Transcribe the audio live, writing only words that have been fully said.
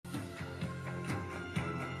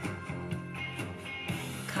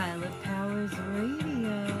Pilot Powers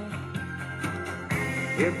Radio.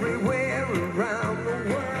 Everywhere around the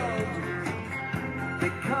world, they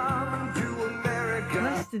come to America.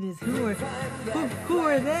 Question is, who are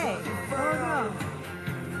they? Oh no.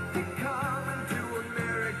 They come to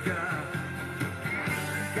America.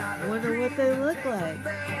 I wonder what they look like.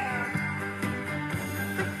 They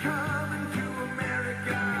come to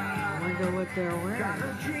America. I wonder what they're Got wearing. a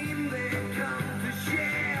dream they come to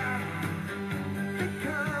share. They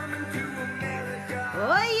come to America.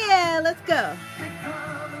 Oh yeah, let's go. They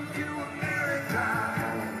come to America.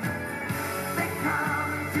 They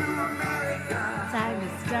come to America. Time to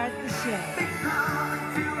start the show. They come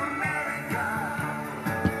to America.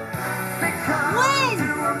 They come When? to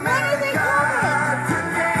When are they America coming?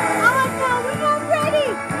 today. Oh no, we're not ready.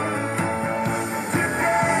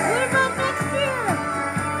 What about next year?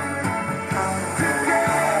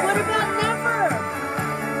 What about never?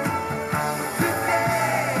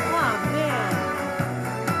 Oh man.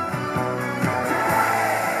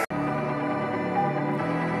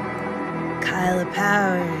 Kyla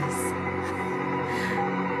Powers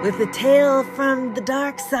with a tale from the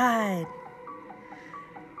dark side.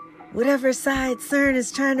 Whatever side CERN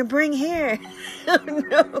is trying to bring here. Oh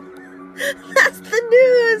no. That's the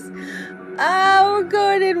news. We're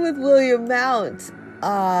going in with William Mount.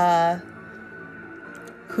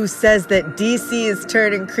 Who says that DC is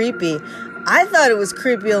turning creepy. I thought it was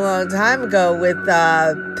creepy a long time ago with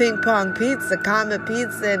Ping Pong Pizza, Comet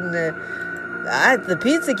Pizza, and the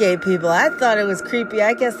Pizzagate people. I thought it was creepy.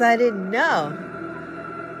 I guess I didn't know.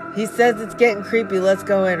 He says it's getting creepy. Let's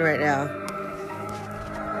go in right now.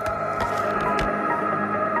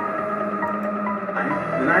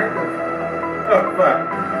 The 9th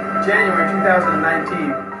of January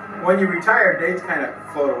 2019. When you retire, dates kind of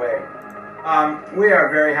float away. We are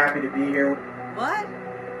very happy to be here. What?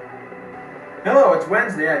 Hello, it's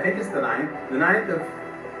Wednesday. I think it's the 9th. The 9th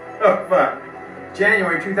of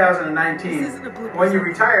January 2019. This isn't a blooper. When you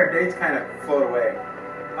retire, dates kind of float away.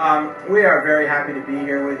 We are very happy to be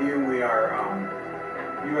here with you. You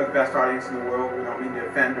are the best audience in the world. We don't mean to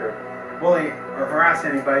offend or bully or harass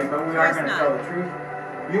anybody, but we are going to tell the truth.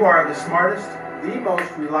 You are the smartest, the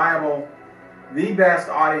most reliable, the best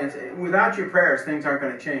audience. Without your prayers, things aren't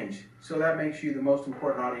going to change. So that makes you the most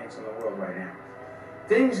important audience in the world right now.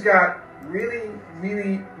 Things got really,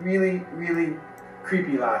 really, really, really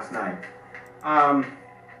creepy last night.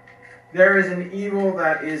 There is an evil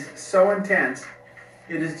that is so intense,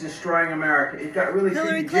 it is destroying America. It got really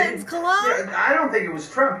Hillary creepy. Clinton's cologne? Yeah, I don't think it was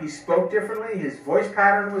Trump. He spoke differently. His voice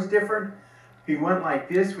pattern was different. He went like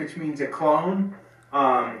this, which means a clone.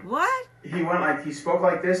 What? He spoke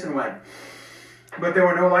like this and went. But there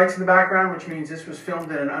were no lights in the background, which means this was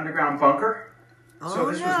filmed in an underground bunker. So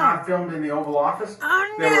this was not filmed in the Oval Office.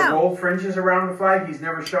 Oh, There were no. gold fringes around the flag. He's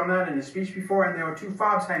never shown that in his speech before. And there were 2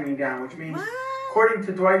 fobs hanging down, which means, What? according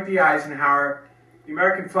to Dwight D. Eisenhower, the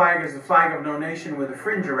American flag is the flag of no nation with a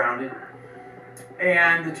fringe around it.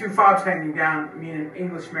 And the 2 fobs hanging down mean an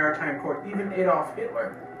English maritime court. Even Adolf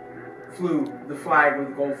Hitler flew the flag with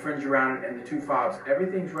the gold fringe around it and the 2 fobs.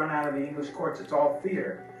 Everything's run out of the English courts. It's all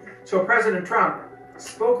theater. So President Trump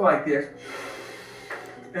spoke like this,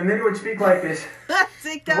 and then he would speak like this.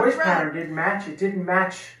 Take The that voice breath. pattern didn't match. It didn't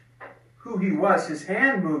match who he was. His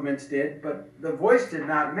hand movements did, but the voice did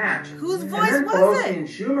not match. Whose And voice then was Pelosi it? and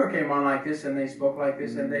Schumer came on like this, and they spoke like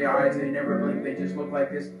this, and their eyes, they never blinked. They just looked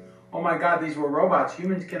like this. Oh my God, these were robots.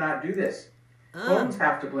 Humans cannot do this. Phones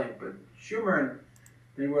have to blink, but Schumer and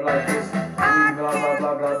they were like this. I mean, blah, blah,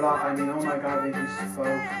 blah, blah, blah. I mean, oh my God, they just spoke,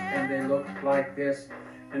 and they looked like this.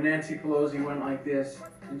 And Nancy Pelosi went like this,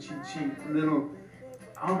 and she little.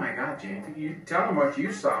 Oh my God, Jane! You tell them what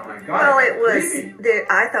you saw. My God. Well, it was. creepy.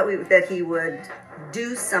 I thought that he would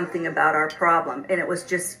do something about our problem, and it was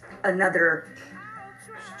just another.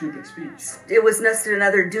 Stupid speech. It was just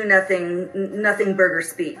another do nothing burger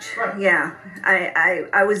speech. Right. Yeah,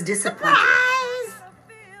 I was disappointed.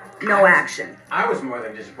 No action. I was more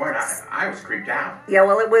than disappointed. I was creeped out. Yeah,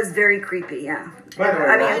 well, it was very creepy. Yeah. By the way,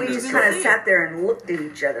 I welcome mean, we to just the kind of show. sat there and looked at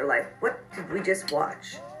each other like, what did we just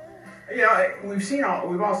watch? You know,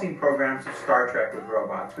 we've all seen programs of Star Trek with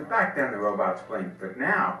robots, but back then the robots blinked. But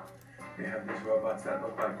now they have these robots that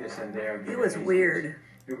look like this, and they're. It was weird.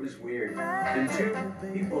 It was weird. And 2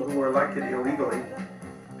 people who were elected illegally,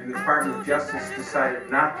 and the Department of Justice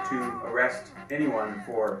decided not to arrest anyone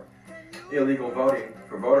for illegal voting,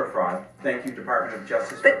 for voter fraud. Thank you, Department of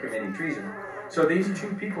Justice, for committing treason. So these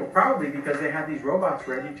 2 people, probably because they had these robots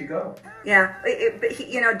ready to go. Yeah, but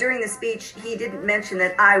he, during the speech, he didn't mention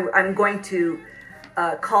that I'm going to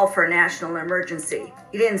call for a national emergency.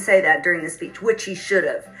 He didn't say that during the speech, which he should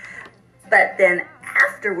have. But then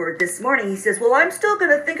afterward this morning, he says, well, I'm still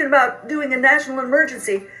going to thinking about doing a national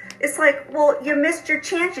emergency. It's like, well, you missed your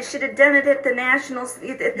chance. You should have done it at the Nationals.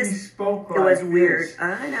 He spoke like It was weird. this.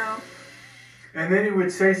 I know. And then he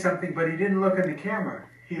would say something, but he didn't look in the camera.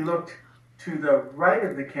 He looked to the right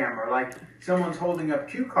of the camera, like someone's holding up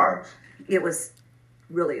cue cards. It was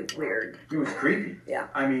really weird. It was creepy. Yeah.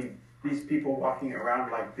 I mean, these people walking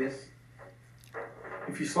around like this.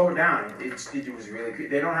 If you slow down, it was really creepy.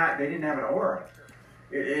 They didn't have an aura.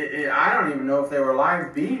 I don't even know if they were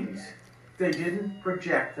live beings. They didn't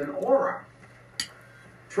project an aura.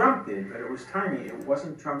 Trump did, but it was tiny. It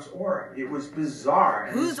wasn't Trump's aura. It was bizarre.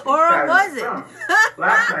 And Whose aura was it? Trump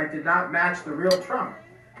last night did not match the real Trump.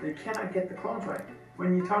 They cannot get the clones right.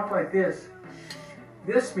 When you talk like this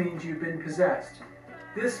means you've been possessed.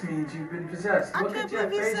 This means you've been possessed. I Look can't at Jeff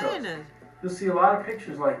believe he's saying Bezos. it. You'll see a lot of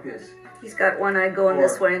pictures like this. He's got one eye going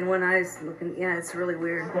this way and one eye's looking. Yeah, it's really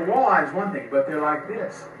weird. Well, walleye is one thing, but they're like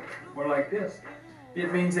this. Or like this.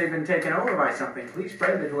 It means they've been taken over by something. Please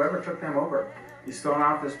pray that whoever took them over is thrown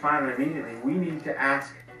off this planet immediately. We need to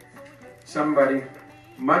ask somebody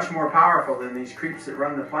much more powerful than these creeps that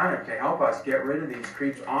run the planet to help us get rid of these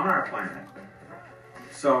creeps on our planet.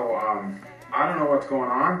 So, I don't know what's going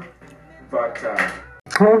on, but...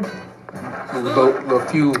 A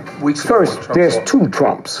few weeks ago, First, there's two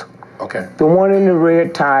Trumps. Okay. The one in the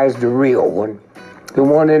red tie is the real one. The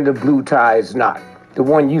one in the blue tie is not. The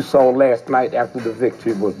one you saw last night after the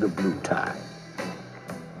victory was the blue tie.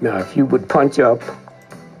 Now, if you would punch up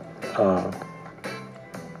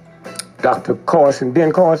Dr. Carson,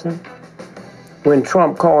 Ben Carson, when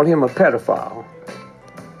Trump called him a pedophile,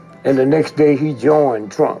 and the next day he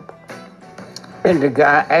joined Trump. And the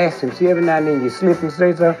guy asked him, see, every now and then you slip and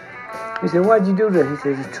say something? He said, why'd you do that? He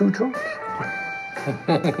said, it's two Trumps.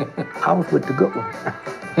 I was with the good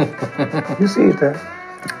one. You see it there?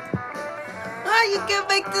 How you can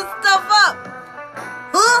make this stuff up?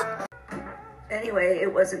 Huh? Anyway,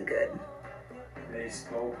 it wasn't good. They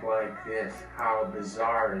spoke like this. How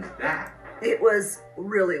bizarre is that? It was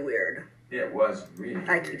really weird. It was really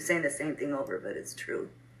I keep saying the same thing over, but it's true.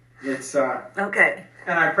 It's, Okay.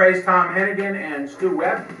 and I praise Tom Hennigan and Stu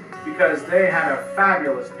Webb because they had a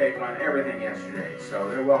fabulous take on everything yesterday. So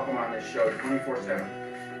they're welcome on this show 24/7.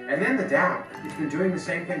 And then the Dow, it's been doing the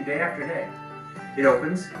same thing day after day. It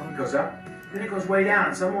opens, it goes up, then it goes way down,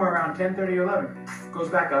 and somewhere around 10:30 or 11, goes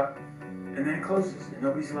back up, and then it closes, and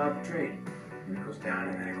nobody's allowed to trade. And it goes down,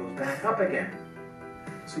 and then it goes back up again.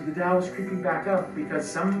 So the Dow is creeping back up because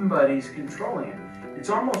somebody's controlling it.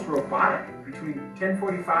 It's almost robotic. Between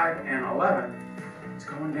 10:45 and 11, it's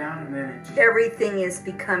going down, and then it just... Everything is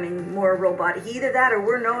becoming more robotic. Either that or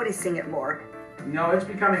we're noticing it more. No, it's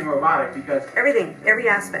becoming robotic because Everything, every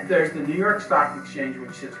aspect. there's the New York Stock Exchange,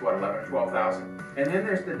 which sits, what, 11 or 12,000. And then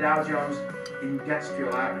there's the Dow Jones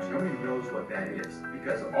Industrial Average. Nobody knows what that is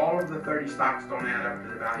because all of the 30 stocks don't add up to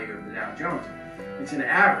the value of the Dow Jones. It's an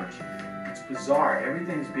average. It's bizarre.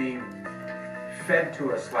 Everything's being fed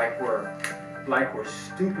to us like we're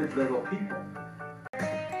stupid little people.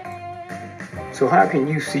 So how can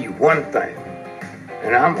you see one thing,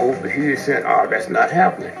 and I'm over here saying, oh, that's not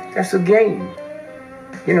happening. That's a game.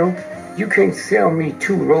 You know, you can't sell me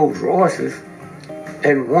two Rolls Royces,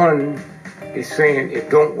 and one is saying it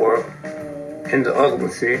don't work, and the other one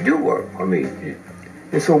says it do work. I mean,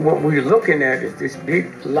 and so what we're looking at is this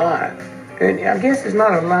big lie. And I guess it's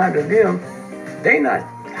not a lie to them. They're not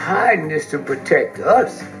hiding this to protect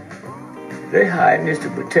us. They're hiding this to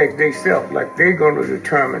protect themselves, like they're going to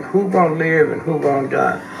determine who's going to live and who's going to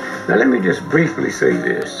die. Now, let me just briefly say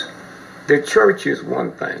this. The church is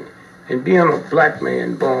one thing, and being a black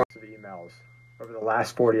man born... ...of emails over the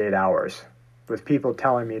last 48 hours with people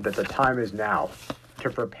telling me that the time is now to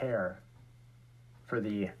prepare for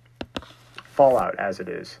the fallout, as it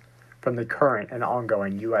is, from the current and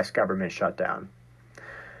ongoing U.S. government shutdown.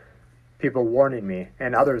 People warning me,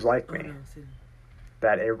 and others like me,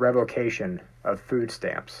 that a revocation of food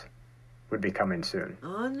stamps would be coming soon.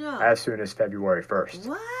 Oh no. As soon as February 1st.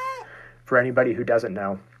 What? For anybody who doesn't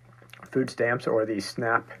know, food stamps, or the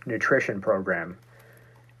SNAP nutrition program,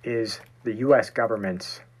 is the U.S.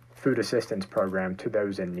 government's food assistance program to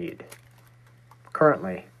those in need.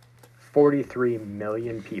 Currently, 43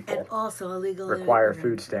 million people And also illegal require immigrants.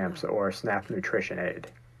 food stamps or SNAP nutrition aid.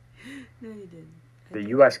 No, you didn't. The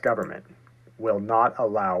U.S. government will not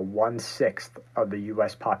allow 1/6 of the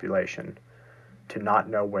U.S. population to not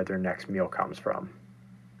know where their next meal comes from.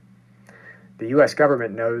 The U.S.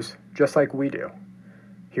 government knows, just like we do,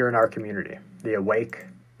 here in our community, the awake,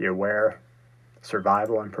 the aware,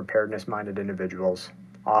 survival and preparedness-minded individuals,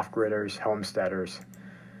 off-gridders, homesteaders.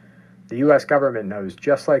 The U.S. government knows,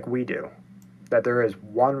 just like we do, that there is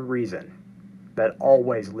one reason that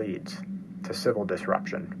always leads to civil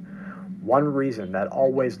disruption, one reason that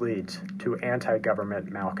always leads to anti-government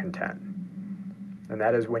malcontent, and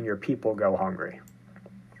that is when your people go hungry.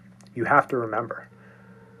 You have to remember,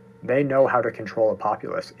 they know how to control a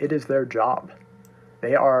populace. It is their job.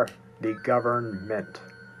 They are the government,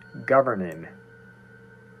 governing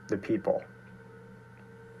the people.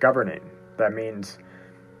 Governing, that means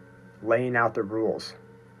laying out the rules,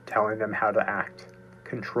 telling them how to act,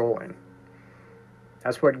 controlling.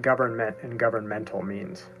 That's what government and governmental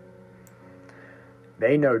means.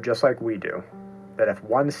 They know, just like we do, that if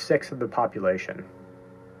 1/6 of the population,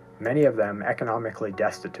 many of them economically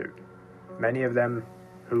destitute, many of them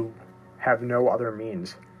who have no other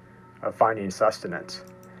means of finding sustenance,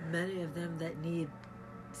 Many of them that need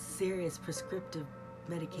serious prescriptive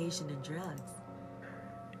medication and drugs.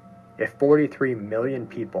 if 43 million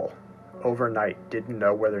people overnight didn't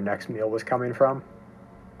know where their next meal was coming from,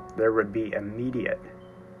 there would be immediate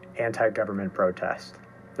anti-government protest.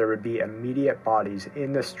 There would be immediate bodies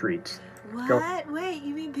in the streets. What? Wait,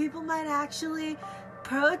 you mean people might actually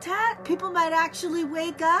protest? People might actually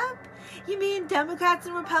wake up? You mean Democrats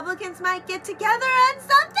and Republicans might get together on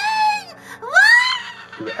something?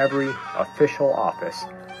 What? To every official office,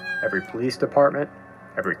 every police department,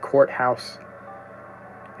 every courthouse,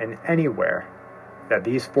 and anywhere that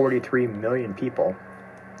these 43 million people,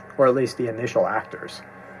 or at least the initial actors,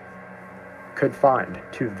 could find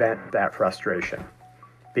to vent that frustration.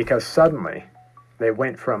 Because suddenly, they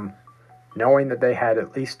went from knowing that they had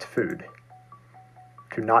at least food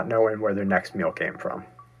to not knowing where their next meal came from.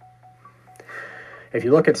 If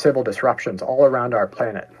you look at civil disruptions all around our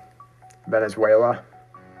planet, Venezuela,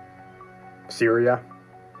 Syria,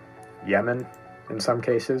 Yemen, in some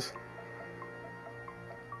cases,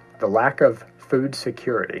 the lack of food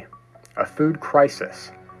security, a food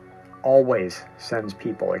crisis, always sends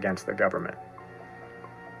people against the government.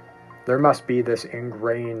 There must be this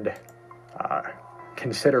ingrained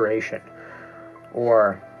consideration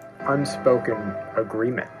or unspoken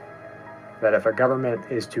agreement that if a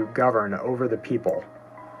government is to govern over the people,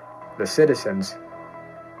 the citizens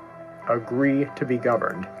agree to be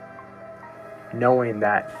governed, knowing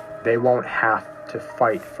that they won't have to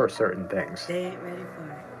fight for certain things. They ain't ready for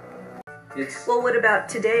it. Well, what about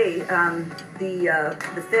today?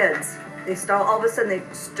 The feds, all of a sudden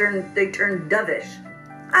they turned dovish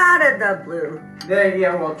out of the blue.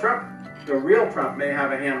 Trump, the real Trump, may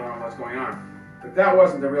have a handle on what's going on. But that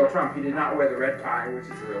wasn't the real Trump. He did not wear the red tie, which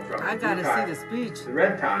is the real Trump. I gotta see the speech. The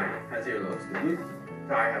red tie has earlobes. The blue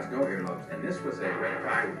tie has no earlobes. And this was a red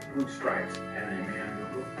tie with blue stripes and a man who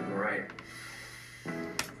looked to the right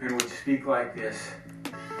and would speak like this.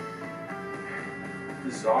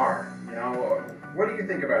 Bizarre. You know, what do you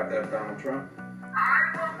think about that, Donald Trump?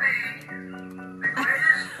 I will be the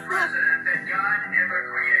greatest president that God ever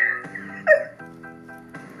created.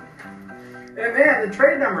 And man, the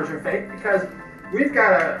trade numbers are fake because we've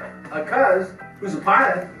got a cuz who's a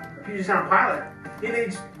pilot, a Puget Sound pilot. He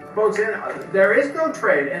needs boats in. There is no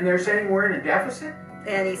trade, and they're saying we're in a deficit.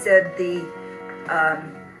 And he said the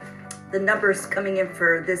numbers coming in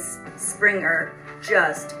for this spring are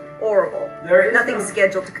just horrible. Nothing's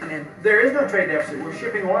scheduled to come in. There is no trade deficit. We're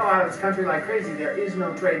shipping oil out of this country like crazy. There is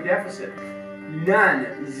no trade deficit.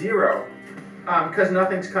 None. Zero. Because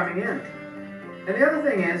nothing's coming in. And the other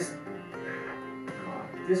thing is,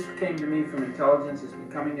 this came to me from intelligence. It's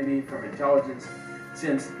been coming to me from intelligence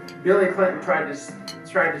since Billy Clinton tried to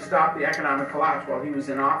stop the economic collapse while he was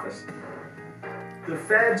in office. The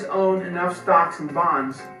feds own enough stocks and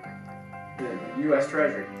bonds, the U.S.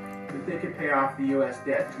 Treasury, that they could pay off the U.S.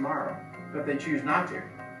 debt tomorrow, but they choose not to.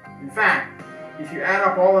 In fact, if you add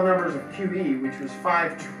up all the numbers of QE, which was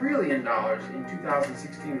 $5 trillion in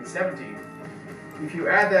 2016 and 17, if you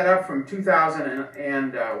add that up from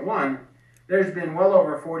 2001, there's been well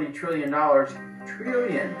over $40 trillion in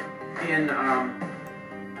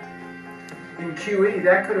QE.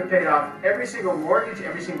 That could have paid off every single mortgage,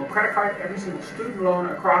 every single credit card, every single student loan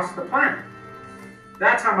across the planet.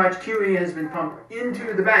 That's how much QE has been pumped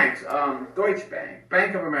into the banks. Deutsche Bank,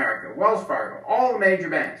 Bank of America, Wells Fargo, all the major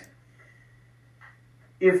banks.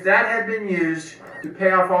 If that had been used to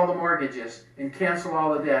pay off all the mortgages and cancel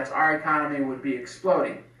all the debts, our economy would be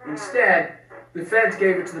exploding. Instead, the feds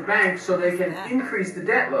gave it to the banks so they can increase the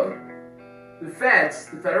debt load. The feds,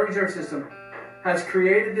 the Federal Reserve System, has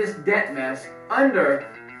created this debt mess under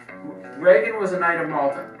Reagan was a Knight of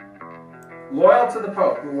Malta, loyal to the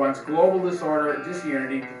Pope, who wants global disorder,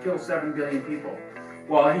 disunity to kill 7 billion people,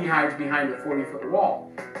 while he hides behind a 40-foot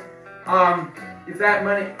wall. If that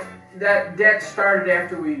money, that debt started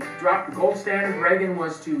after we dropped the gold standard. Reagan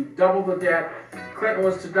was to double the debt. Clinton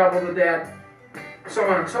was to double the debt. So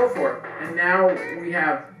on and so forth. And now we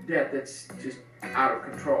have debt that's just out of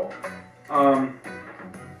control.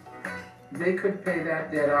 They could pay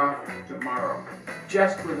that debt off tomorrow,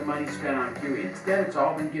 just for the money spent on QE. Instead, it's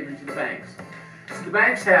all been given to the banks. So the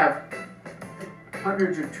banks have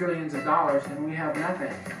hundreds of trillions of dollars, and we have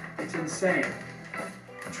nothing. It's insane.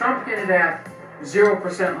 Trump hinted at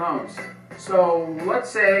 0% loans. So let's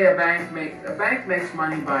say a bank makes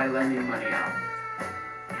money by lending money out,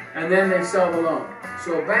 and then they sell the loan.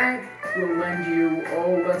 So a bank will lend you,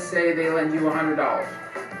 let's say they lend you $100.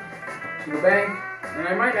 So the bank, and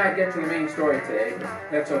I might not get to the main story today, but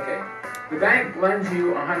that's okay. The bank lends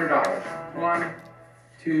you $100. 1,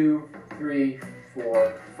 2, 3,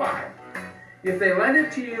 4, 5. If they lend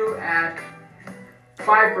it to you at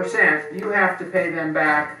 5%, you have to pay them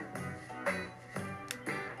back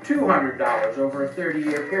 $200 over a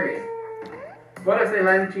 30-year period. What if they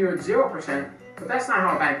lend it to you at 0%? But that's not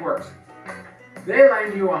how a bank works. They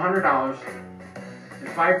lend you $100 at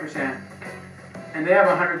 5%, and they have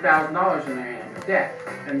 $100,000 in their hand of debt.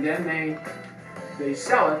 And then they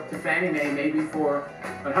sell it to Fannie Mae maybe for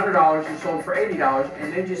 $100 and sold for $80,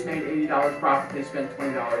 and they just made $80 profit. They spent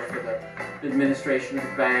 $20 for the administration of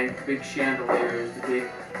the bank, the big chandeliers, the big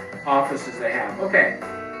offices they have. Okay.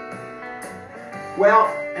 Well,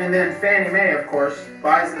 and then Fannie Mae, of course,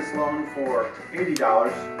 buys this loan for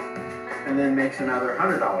 $80 and then makes another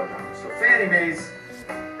 $100 on it. So Fannie Mae's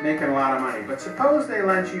making a lot of money. But suppose they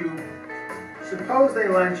lent you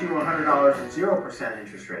 $100 at 0%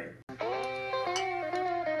 interest rate.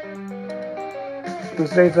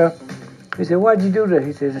 He said, why'd you do that?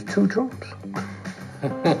 He said, it's 2 Trumps.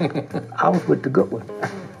 I was with the good one.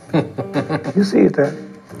 You see it there?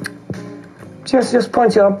 Just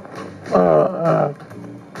punch up.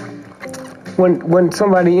 When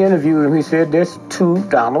somebody interviewed him, he said, there's 2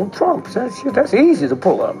 Donald Trumps. That's easy to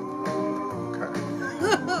pull up.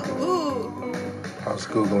 I was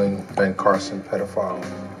Googling Ben Carson pedophile.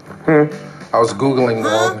 I was Googling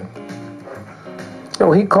one.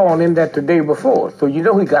 No, he called him that the day before, so you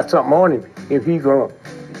know he got something on him. If he gonna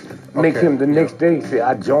make him the next day say,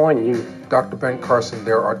 I join you. Dr. Ben Carson,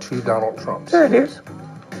 there are 2 Donald Trumps. There it is.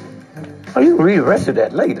 Oh, you can read the rest of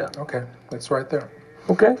that later. Okay, it's right there.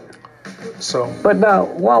 Okay? So, But now,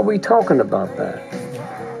 while we talking about that,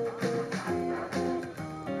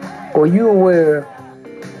 are you aware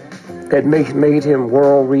that made him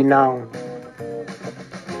world-renowned?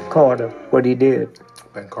 Carter, what he did.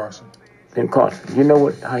 Ben Carson. Ben Carson. You know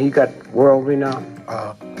how he got world-renowned?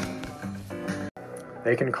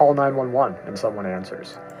 They can call 911 and someone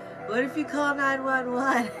answers. What if you call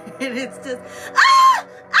 911 and it's just,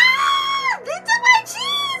 they took my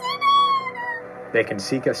cheese! They can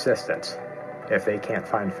seek assistance if they can't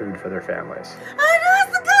find food for their families. Oh no,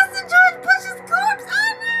 it's the ghost of George Bush's corpse!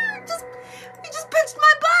 Oh no, he just pinched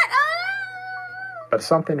my butt! Oh But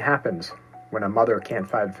something happens when a mother can't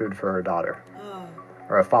find food for her daughter, no!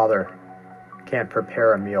 or a father can't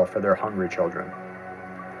prepare a meal for their hungry children.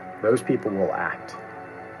 Those people will act,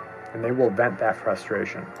 and they will vent that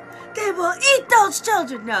frustration. They will eat those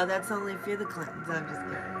children! No, that's only if you're the Clintons. I'm just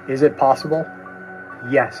kidding. Is it possible?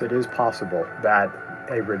 Yes, it is possible that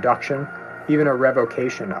a reduction, even a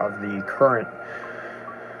revocation of the current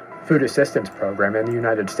food assistance program in the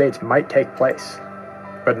United States might take place,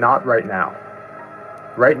 but not right now.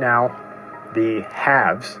 Right now, the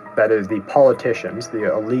haves, that is the politicians, the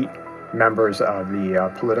elite members of the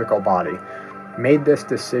political body, made this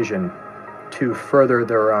decision to further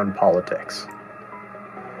their own politics.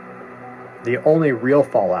 The only real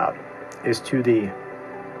fallout is to the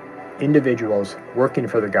individuals working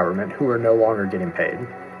for the government who are no longer getting paid,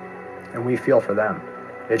 and we feel for them.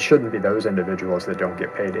 It shouldn't be those individuals that don't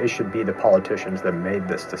get paid. It should be the politicians that made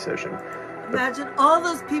this decision. Imagine all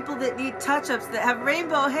those people that need touch-ups that have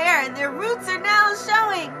rainbow hair and their roots are now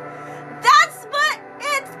showing. That's what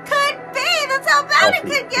it could be. That's how bad it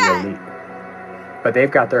could The get. elite. But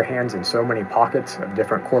they've got their hands in so many pockets of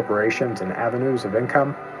different corporations and avenues of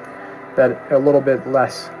income that a little bit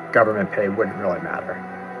less government pay wouldn't really matter.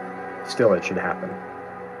 Still, it should happen.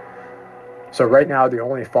 So right now, the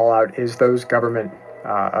only fallout is those government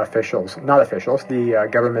the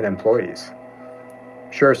government employees.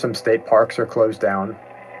 Sure, some state parks are closed down,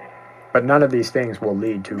 but none of these things will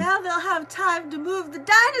lead to Now they'll have time to move the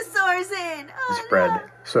dinosaurs in. Oh, spread no.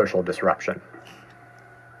 social disruption.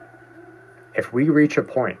 If we reach a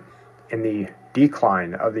point in the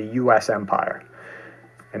decline of the U.S. empire,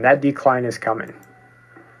 and that decline is coming,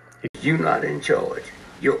 You're not in charge.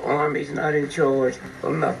 Your army's not in charge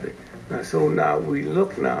of nothing. Now, so now we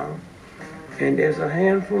look now, and there's a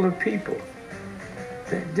handful of people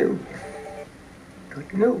that knew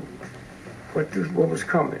what was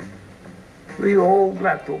coming. We old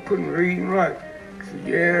black folk couldn't read and write. So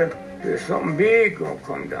yeah, there's something big gonna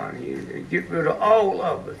come down here and get rid of all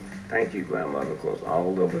of us. Thank you, grandmother, because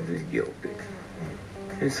all of us is guilty.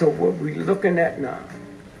 And so what we're looking at now,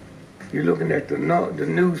 you're looking at the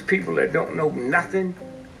news people that don't know nothing,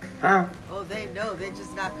 huh? Oh, they know. They're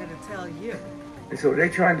just not going to tell you. And so they're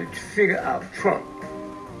trying to figure out Trump.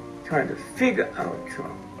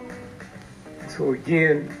 So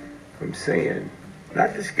again, I'm saying,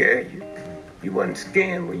 not to scare you. You wasn't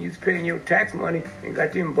scared when you was paying your tax money and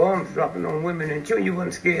got them bombs dropping on women and children. You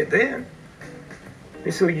wasn't scared then.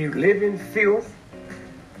 And so you live in filth.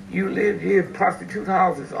 You live here in prostitute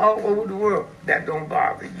houses all over the world. That don't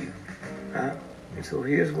bother you. Huh? And so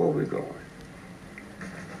here's where we're going.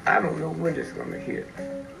 I don't know when it's going to hit.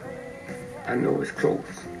 I know it's close.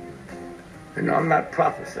 And I'm not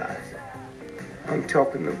prophesizing. I'm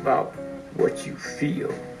talking about what you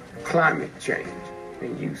feel. Climate change.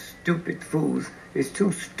 And you stupid fools is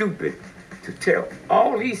too stupid to tell.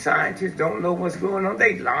 All these scientists don't know what's going on.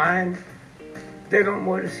 They lying. They don't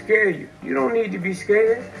want to scare you. You don't need to be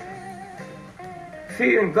scared.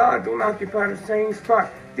 Fear and God don't occupy the same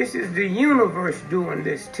spot. This is the universe doing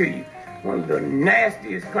this to you. One of the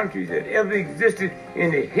nastiest countries that ever existed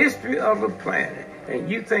in the history of the planet. And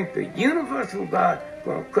you think the universal God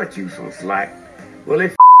gonna cut you some slack? Well,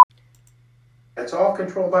 It's all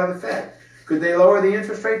controlled by the Fed. Could they lower the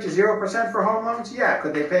interest rate to 0% for home loans? Yeah.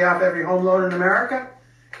 Could they pay off every home loan in America?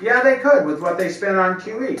 Yeah, they could with what they spend on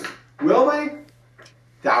QE. Will they?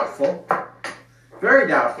 Doubtful. Very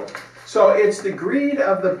doubtful. So it's the greed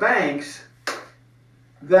of the banks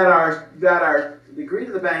that are the greed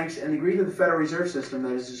of the banks and the greed of the Federal Reserve System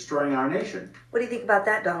that is destroying our nation. What do you think about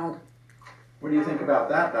that, Donald? What do you think about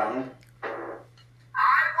that, Donald? I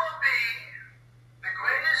will be the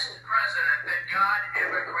greatest president that God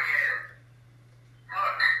ever created.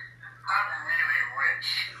 Look, I'm really rich.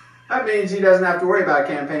 That means he doesn't have to worry about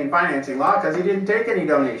campaign financing law because he didn't take any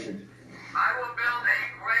donations. I will build a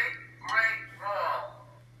great, great wall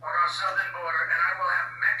on our southern border, and I will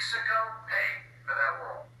have Mexico pay for that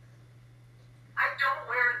wall. I don't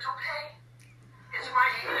wear a toupee. It's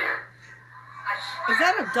right here. I swear. Is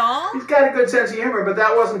that a doll? He's got a good sense of humor, but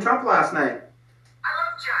that wasn't Trump last night. I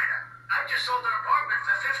love China. I just sold an apartment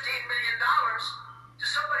for $15 million to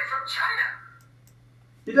somebody from China.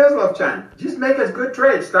 He does love China. Just make us good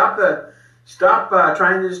trade. Stop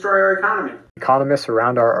trying to destroy our economy. Economists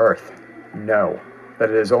around our Earth know that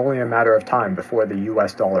it is only a matter of time before the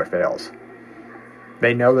US dollar fails.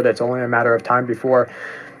 They know that it's only a matter of time before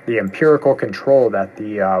the empirical control that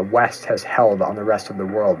the West has held on the rest of the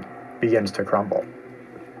world begins to crumble.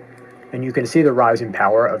 And you can see the rising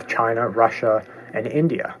power of China, Russia, and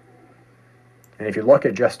India. And if you look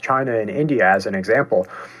at just China and India as an example,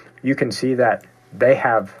 you can see that they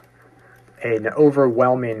have an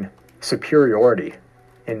overwhelming superiority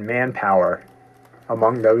in manpower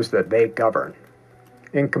among those that they govern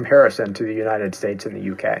in comparison to the United States and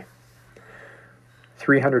the UK.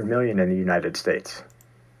 300 million in the United States,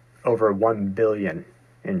 over 1 billion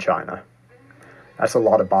in China. That's a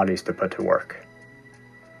lot of bodies to put to work.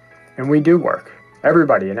 And we do work.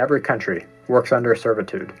 Everybody in every country works under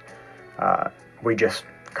servitude. We just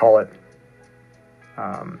call it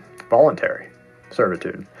voluntary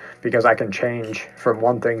servitude, because I can change from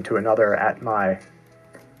one thing to another at my,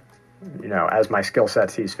 as my skill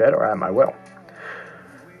set sees fit or at my will.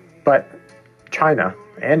 But China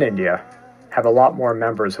and India have a lot more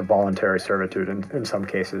members of voluntary servitude, and in some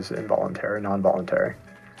cases involuntary, non-voluntary.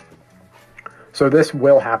 So this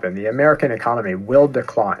will happen. The American economy will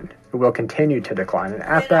decline. It will continue to decline. And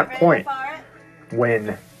at that point,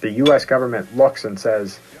 when the U.S. government looks and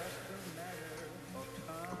says,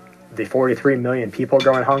 the 43 million people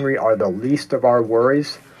going hungry are the least of our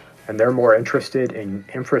worries, and they're more interested in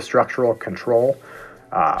infrastructural control,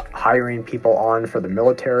 hiring people on for the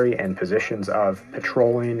military and positions of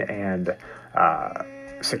patrolling and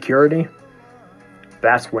security,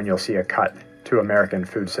 that's when you'll see a cut to American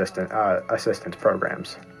food assistance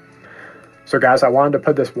programs. So guys, I wanted to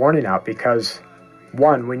put this warning out because,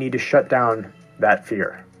 one, we need to shut down that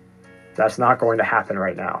fear. That's not going to happen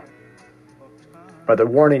right now. But the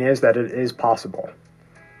warning is that it is possible.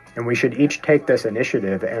 And we should each take this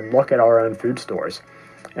initiative and look at our own food stores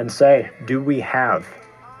and say, do we have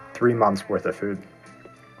 3 months worth of food?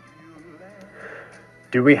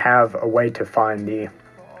 Do we have a way to find the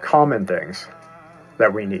common things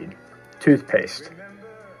that we need? Toothpaste,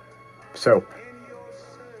 soap,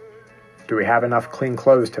 Do we have enough clean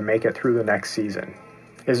clothes to make it through the next season?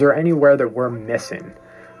 Is there anywhere that we're missing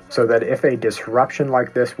so that if a disruption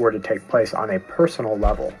like this were to take place on a personal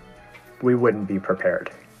level, we wouldn't be prepared?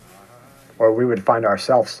 Or we would find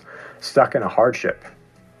ourselves stuck in a hardship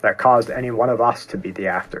that caused any one of us to be the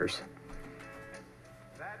actors.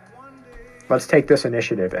 Let's take this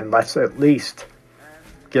initiative and let's at least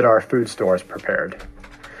get our food stores prepared.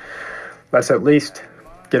 Let's at least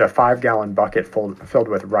get a 5-gallon bucket filled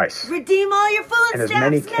with rice. Redeem all your food and as stamps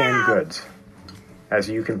many canned now. goods as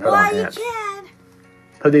you can put Why on you hand. can.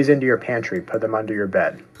 Put these into your pantry, put them under your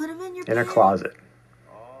bed, Put them in your in a bed. closet.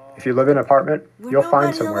 If you live in an apartment, Where you'll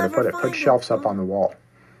find nobody will somewhere to put ever it. Put find shelves it. up on the wall.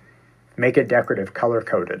 Make it decorative,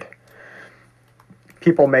 color-coded.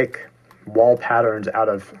 People make wall patterns out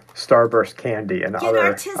of Starburst candy and Get other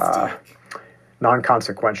artistic.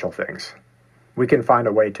 non-consequential things. We can find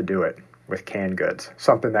a way to do it with canned goods,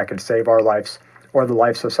 something that could save our lives or the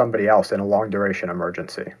lives of somebody else in a long-duration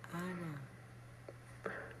emergency.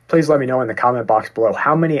 Please let me know in the comment box below,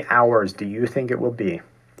 how many hours do you think it will be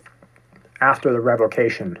after the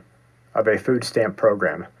revocation of a food stamp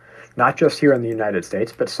program, not just here in the United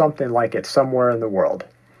States, but something like it somewhere in the world,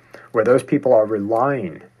 where those people are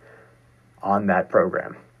relying on that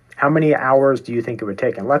program? How many hours do you think it would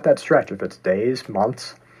take? And let that stretch, if it's days,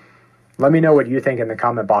 months. Let me know what you think in the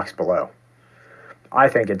comment box below. I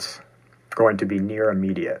think it's going to be near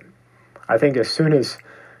immediate. I think as soon as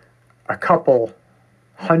a couple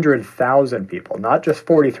 100,000 people, not just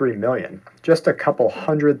 43 million, just a couple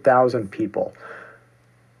 100,000 people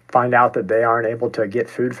find out that they aren't able to get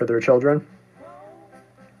food for their children,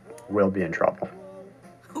 we'll be in trouble.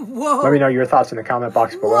 Whoa. Let me know your thoughts in the comment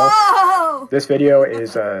box below. Whoa. This video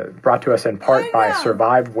is brought to us in part by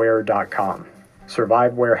surviveware.com.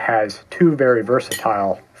 Surviveware has 2 very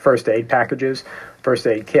versatile first aid packages, first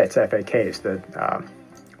aid kits, FAKs, that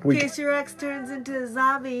In case your ex turns into a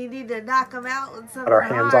zombie, you need to knock him out with something put our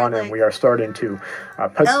hands hard, on, like and we are starting to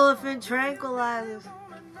put elephant tranquilizers.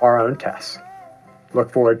 our own tests.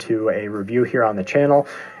 Look forward to a review here on the channel,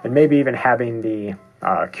 and maybe even having the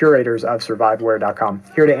curators of surviveware.com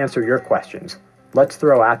here to answer your questions. Let's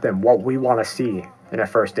throw at them what we want to see in a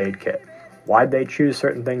first aid kit. Why'd they choose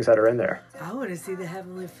certain things that are in there? I want to see the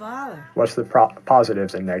Heavenly Father. What's the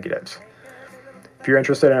positives and negatives? If you're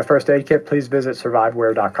interested in a first aid kit, please visit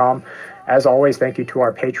surviveware.com. As always, thank you to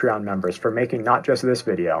our Patreon members for making not just this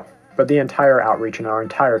video, but the entire outreach in our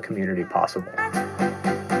entire community possible.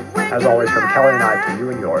 As always, from Kelly and I to you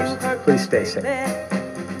and yours, please stay safe.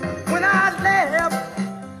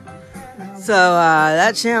 So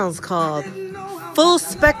that channel's called Full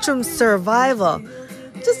Spectrum Survival.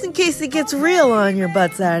 Just in case it gets real on your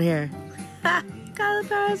butts out here. Kyla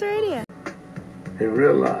Powers Radio. And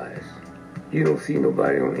realize you don't see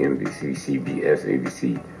nobody on NBC, CBS,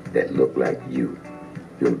 ABC that look like you.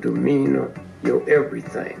 Your demeanor, your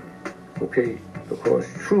everything. Okay? Because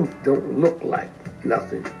truth don't look like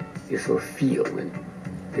nothing. It's a feeling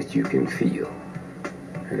that you can feel.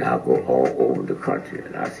 And I go all over the country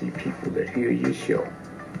and I see people that hear your show.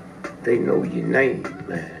 They know your name,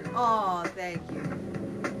 man. Oh, thank you.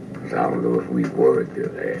 'Cause I don't know if we worthy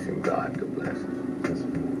of asking God to bless us.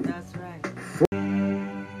 That's right.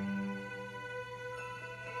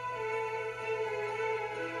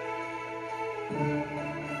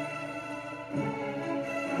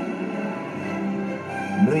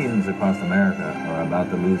 Millions across America are about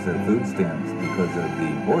to lose their food stamps because of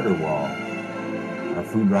the border wall. Are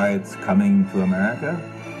food riots coming to America?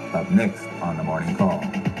 Up next on The Morning Call.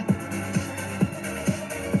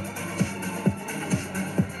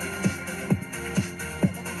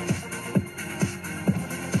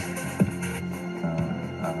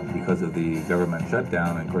 Because of the government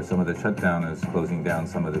shutdown, and of course some of the shutdown is closing down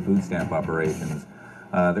some of the food stamp operations.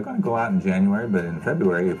 They're going to go out in January, but in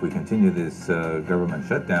February, if we continue this government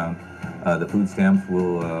shutdown, the food stamps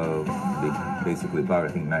will be basically about, I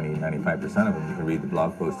think, 95% of them. You can read the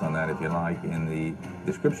blog post on that if you like in the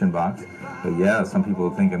description box. But yeah, some people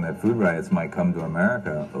are thinking that food riots might come to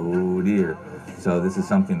America. Oh dear. So this is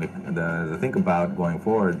something to think about going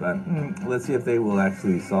forward. But let's see if they will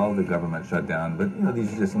actually solve the government shutdown. But you know,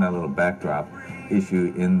 these are just a little backdrop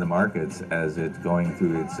issue in the markets as it's going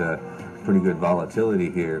through its pretty good volatility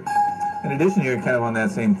here. In addition, you're kind of on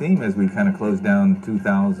that same theme as we kind of close down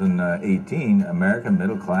 2018. American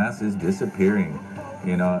middle class is disappearing.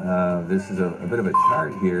 You know, this is a bit of a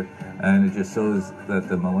chart here, and it just shows that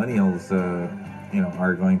the millennials, you know,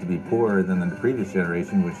 are going to be poorer than the previous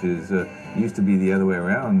generation, which is used to be the other way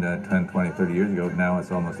around 10, 20, 30 years ago. Now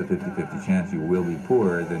it's almost a 50-50 chance you will be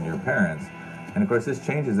poorer than your parents. And of course, this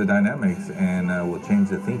changes the dynamics and will change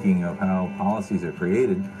the thinking of how policies are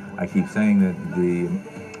created. I keep saying that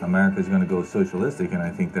America is going to go socialistic, and I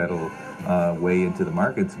think that'll weigh into the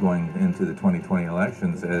markets going into the 2020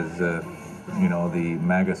 elections as the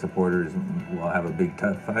MAGA supporters will have a big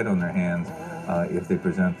tough fight on their hands if they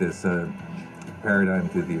present this paradigm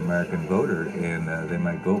to the American voter, and they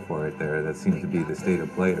might go for it there. That seems to be the state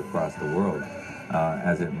of play across the world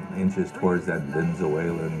as it inches towards that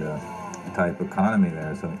Venezuelan type economy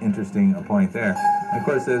there. So interesting point there. And of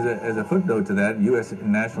course, as a footnote to that, U.S.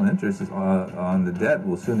 national interest on the debt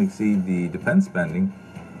will soon exceed the defense spending.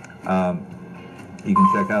 You can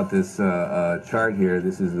check out this chart here.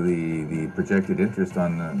 This is the projected interest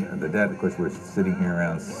on the debt. Of course, we're sitting here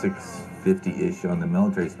around 650-ish on the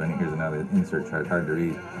military spending. Here's another insert chart, hard to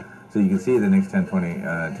read. So you can see the next 10, 20,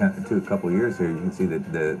 to a couple years here, you can see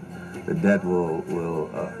that the debt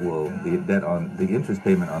the interest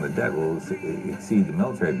payment on the debt will exceed the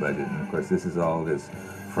military budget. And of course, this is all this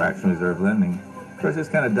fractional reserve lending. Of course, this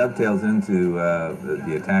kind of dovetails into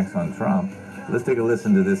the attacks on Trump. Let's take a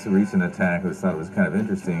listen to this recent attack. I thought it was kind of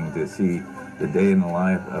interesting to see the day in the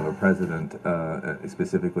life of a president,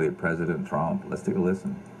 specifically President Trump. Let's take a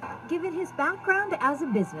listen. Given his background as a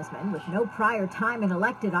businessman with no prior time in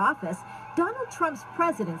elected office, Donald Trump's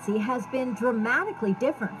presidency has been dramatically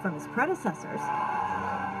different from his predecessors.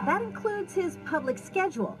 That includes his public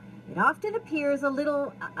schedule. It often appears a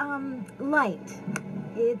little, light.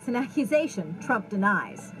 It's an accusation Trump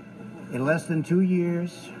denies. In less than 2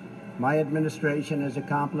 years, my administration has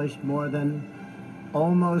accomplished more than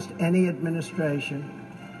almost any administration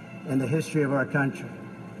in the history of our country.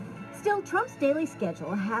 Still, Trump's daily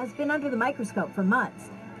schedule has been under the microscope for months.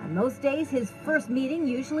 On most days, his first meeting,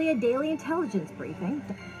 usually a daily intelligence briefing.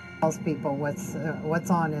 Tells people what's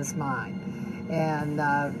on his mind. And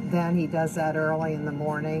then he does that early in the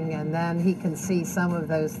morning, and then he can see some of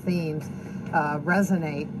those themes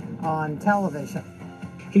resonate on television.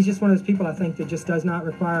 He's just one of those people, I think, that just does not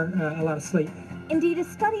require a lot of sleep. Indeed, a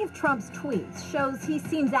study of Trump's tweets shows he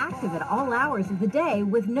seems active at all hours of the day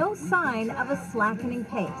with no sign of a slackening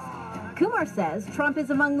pace. Kumar says Trump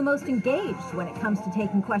is among the most engaged when it comes to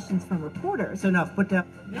taking questions from reporters. Enough, put down.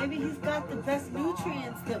 Maybe he's got the best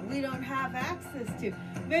nutrients that we don't have access to.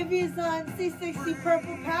 Maybe he's on C60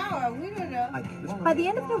 Purple Power. We don't know. By the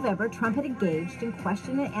end of November, Trump had engaged in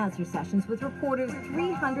question and answer sessions with reporters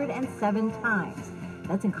 307 times.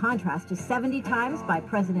 That's in contrast to 70 times by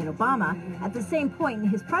President Obama at the same point in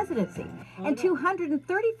his presidency, and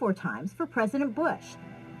 234 times for President Bush.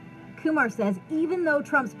 Kumar says even though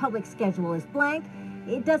Trump's public schedule is blank,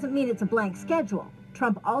 it doesn't mean it's a blank schedule.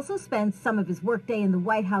 Trump also spends some of his workday in the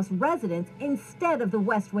White House residence instead of the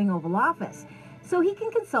West Wing Oval Office, so he can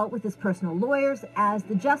consult with his personal lawyers as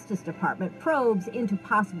the Justice Department probes into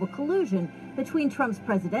possible collusion between Trump's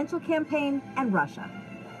presidential campaign and Russia.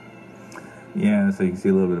 Yeah, so you can see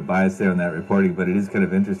a little bit of bias there on that reporting, but it is kind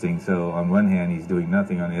of interesting. So on one hand, he's doing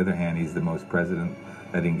nothing. On the other hand, he's the most president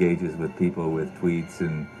that engages with people with tweets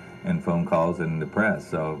and phone calls and the press.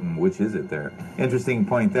 So which is it there? Interesting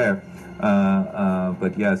point there.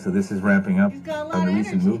 But yeah, so this is ramping up on the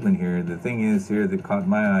recent movement here. The thing is here that caught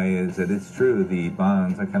my eye is that it's true, the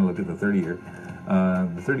bonds, I kind of looked at the 30-year.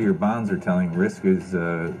 The 30-year bonds are telling risk is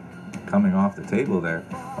coming off the table there,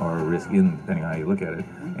 or risk in, depending on how you look at it.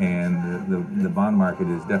 And the bond market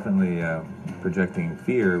is definitely projecting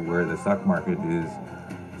fear, where the stock market is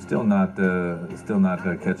still not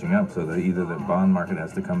catching up. So either the bond market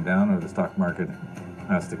has to come down or the stock market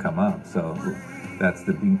has to come up. So that's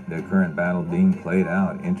the current battle being played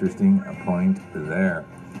out. Interesting point there.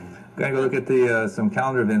 Gonna go look at the some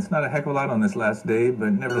calendar events. Not a heck of a lot on this last day,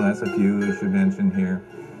 but nevertheless a few I should mention here.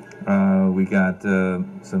 We got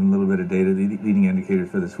some little bit of data, leading indicators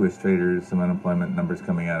for the Swiss traders, some unemployment numbers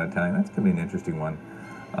coming out of Italian. That's going to be an interesting one.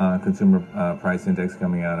 Consumer price index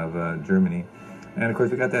coming out of Germany. And of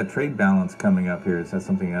course, we got that trade balance coming up here. So that's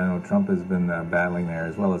something I know Trump has been battling there,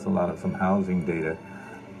 as well as a lot of some housing data,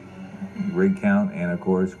 rig count, and of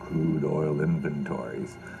course, crude oil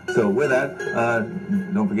inventories. So with that,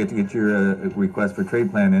 don't forget to get your request for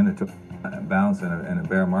trade plan in. It took bounce in a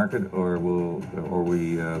bear market, or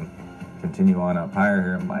we continue on up higher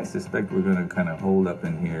here. I suspect we're going to kind of hold up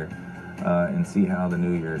in here and see how the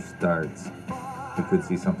new year starts. We could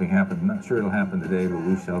see something happen. I'm not sure it'll happen today, but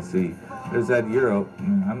we shall see. There's that euro.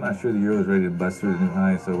 I'm not sure the euro is ready to bust through the new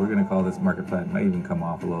high, so we're going to call this market flat. It might even come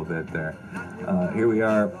off a little bit there. Here we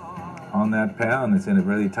are on that pound. It's in a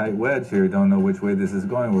really tight wedge here. Don't know which way this is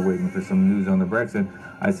going. We're waiting for some news on the Brexit.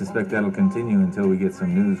 I suspect that'll continue until we get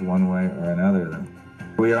some news one way or another.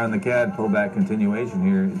 We are on the CAD pullback continuation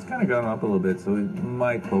here. It's kind of gone up a little bit, so we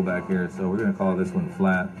might pull back here. So we're going to call this one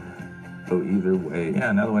flat. So either way, yeah,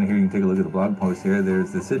 another one here, you can take a look at the blog post here.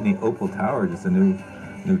 There's the Sydney Opal Tower, just a new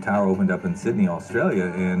tower opened up in Sydney, Australia,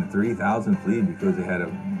 and 3,000 fled because they had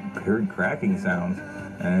heard cracking sounds.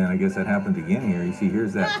 And I guess that happened again here. You see,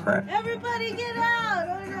 here's that crack. Everybody get out!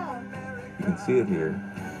 Oh no! You can see it here.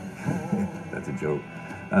 That's a joke.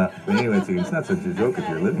 But anyway, it's not such a joke if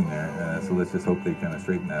you're living there. So let's just hope they kind of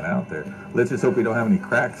straighten that out there. Let's just hope we don't have any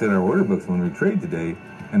cracks in our order books when we trade today.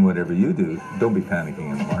 And whatever you do, don't be panicking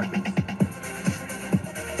in the markets.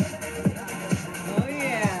 Oh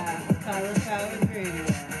yeah, Colin Powers Radio.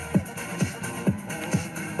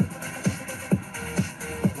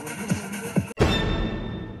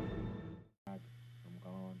 I'm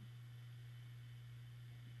gone.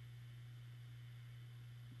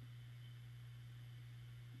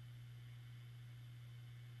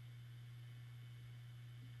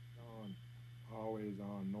 On, always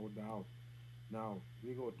on, no doubt. Now,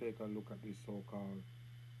 we go take a look at this so-called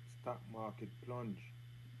stock market plunge,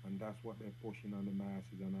 and that's what they're pushing on the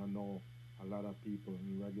masses. And I know a lot of people,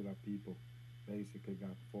 regular people, basically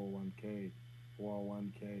got 401k,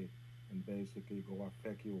 401k, and basically go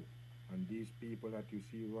affect you. And these people that you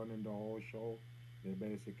see running the whole show, they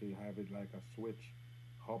basically have it like a switch,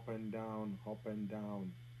 up and down,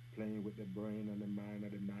 playing with the brain and the mind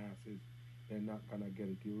of the masses. They're not gonna get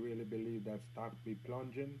it. You really believe that stock be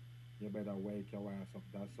plunging? You better wake your ass up.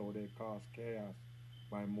 That's how they cause chaos,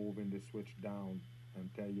 by moving the switch down and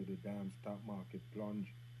tell you the damn stock market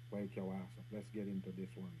plunge. Wake your ass up. Let's get into this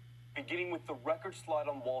one. Beginning with the record slide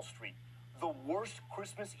on Wall Street, the worst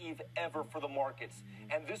Christmas Eve ever for the markets,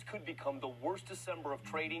 and this could become the worst December of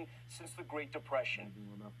trading since the Great Depression.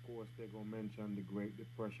 And of course, they're going to mention the Great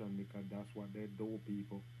Depression because that's what they do,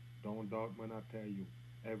 people. Don't doubt when I tell you.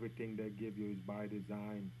 Everything they give you is by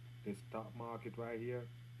design. The stock market right here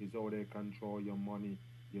is how they control your money,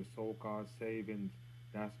 your so-called savings.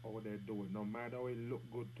 That's how they do it. No matter how it look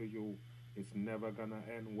good to you, it's never going to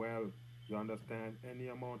end well. You understand? Any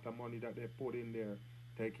amount of money that they put in there,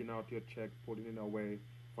 taking out your check, putting it away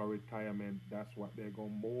for retirement, that's what they're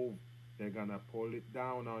going to move. They're going to pull it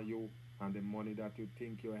down on you, and the money that you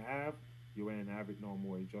think you have, you ain't have it no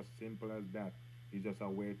more. It's just simple as that. It's just a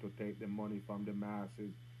way to take the money from the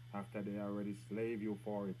masses after they already slave you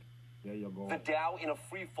for it. There you go. The Dow in a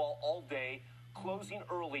free fall all day, closing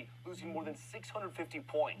early, losing more than 650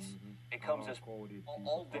 points. It comes all as coded,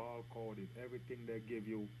 all day. all coded. Everything they give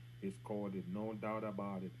you is coded, no doubt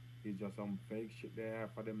about it. It's just some fake shit they have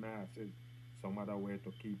for the masses. Some other way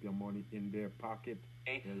to keep your money in their pocket.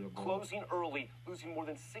 There you go. Closing early, losing more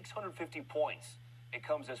than 650 points. It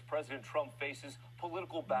comes as President Trump faces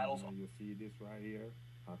political battles. You see this right here?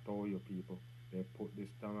 I told you, people, they put this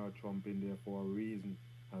Donald Trump in there for a reason.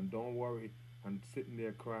 And don't worry, and sitting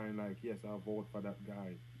there crying like, yes, I vote for that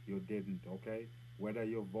guy. You didn't, okay? Whether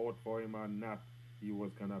you vote for him or not, he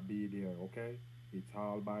was gonna be there, okay? It's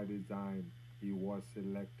all by design. He was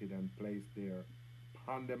selected and placed there.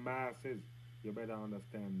 On the masses, you better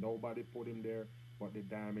understand, nobody put him there but the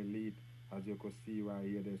damn elite. As you could see right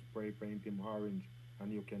here, they spray paint him orange,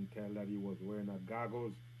 and you can tell that he was wearing a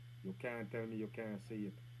goggles. You can't tell me you can't see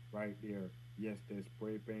it right there. Yes, they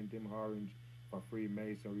spray paint him orange for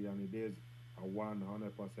Freemasonry, and it is a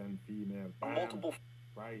 100% female. Bam. Multiple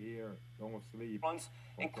right here. Don't sleep. Fronts,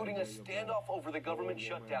 including a standoff over the government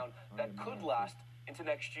shutdown that could last into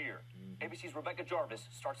next year. ABC's Rebecca Jarvis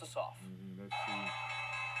starts us off. Let's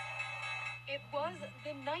see. It was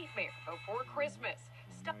the nightmare before Christmas.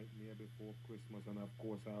 Nightmare before Christmas, and of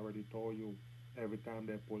course I already told you, every time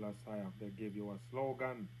they pull a psyop, they give you a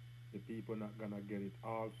slogan. The people not gonna get it.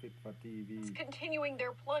 All fit for TV. It's continuing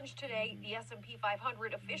their plunge today. The S&P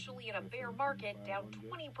 500 officially in a bear market, down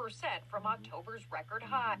 20% from October's record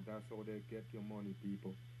high. That's how they get your money,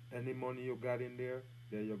 people. Any money you got in there,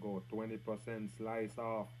 there you go. 20% slice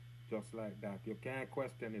off, just like that. You can't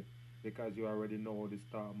question it because you already know the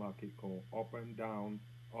stock market go up and down,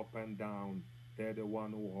 up and down. They're the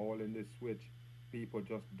one who holding the switch. People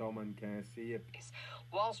just dumb and can't see it.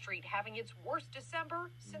 Wall Street having its worst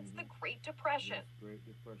December since the Great Depression. Yes, Great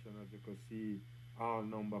Depression, as you can see, all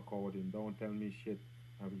number coding. Don't tell me shit.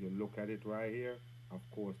 And if you look at it right here, of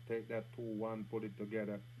course, take that 2, 1, put it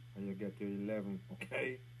together, and you get your 11,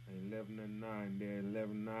 okay? And 11 and 9, they're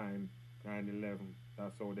 11, 9, 9, 11.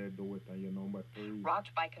 That's how they do it, and your number 3.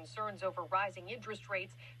 Rocked by concerns over rising interest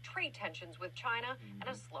rates, trade tensions with China, and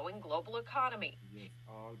a slowing global economy. Yes,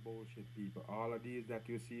 all bullshit, people. All of these that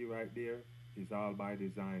you see right there is all by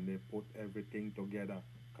design. They put everything together,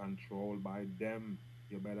 controlled by them.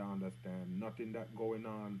 You better understand. Nothing that going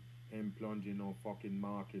on in plunging no fucking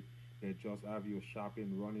market. They just have you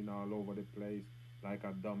shopping, running all over the place like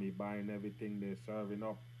a dummy, buying everything they're serving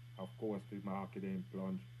up. Of course, the market ain't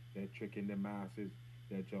plunged. They're tricking the masses.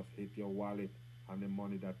 They just hit your wallet and the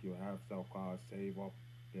money that you have so-called save up.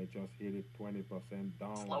 They just hit it 20%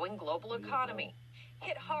 down. Slowing global economy.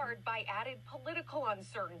 Hit hard by added political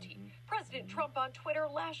uncertainty. President Trump on Twitter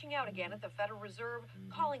lashing out again at the Federal Reserve,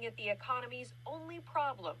 calling it the economy's only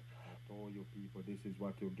problem. I told you people, this is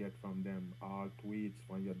what you get from them. All tweets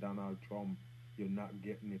from your Donald Trump. You're not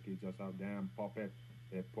getting it. He's just a damn puppet.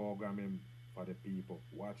 They program him for the people.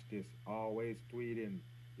 Watch this. Always tweeting.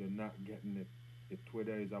 You're not getting it. The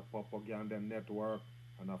Twitter is a propaganda network.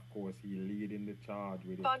 And of course, he leading the charge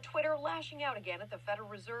with it. On Twitter, lashing out again at the Federal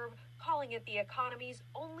Reserve, calling it the economy's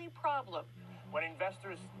only problem. When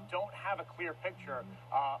investors don't have a clear picture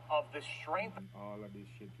of the strength. And all of this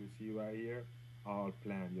shit you see right here, all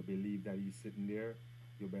planned. You believe that he's sitting there?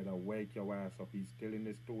 You better wake your ass up. He's still in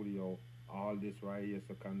the studio. All this right here is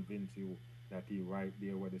to convince you that he right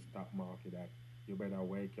there where the stock market at. You better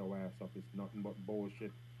wake your ass up. It's nothing but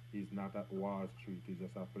bullshit. He's not at Wall Street. He's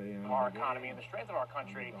just a player. Our economy and the strength of our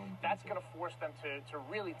country, that's going to force them to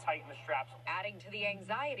really tighten the straps. Adding to the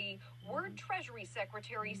anxiety, word Treasury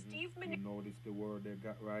Secretary Steve Mnuchin. You notice the word they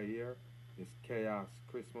got right here? It's chaos.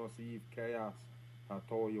 Christmas Eve chaos. I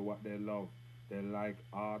told you what they love. They like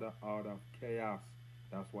order out of chaos.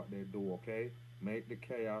 That's what they do, okay? Make the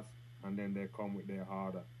chaos, and then they come with their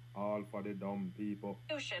order. All for the dumb people.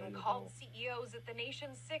 Mnuchin called CEOs at the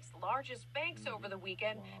nation's 6 largest banks over the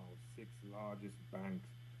weekend. Wow, 6 largest banks.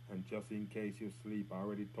 And just in case you sleep, I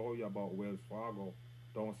already told you about Wells Fargo.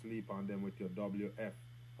 Don't sleep on them with your WF.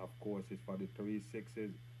 Of course, it's for the 3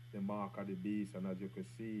 6s, the mark of the beast. And as you can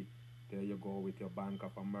see, there you go with your Bank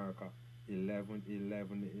of America. 11,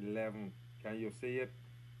 11, 11. Can you see it?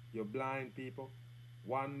 You're blind, people.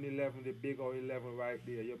 111, the big old 11 right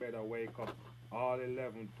there. You better wake up. All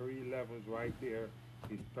 11, 3 11s right there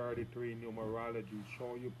is 33 numerology.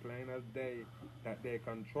 Show you plain as day that they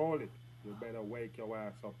control it. You better wake your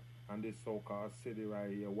ass up. And this so-called city right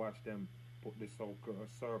here, watch them put the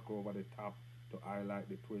circle over the top to highlight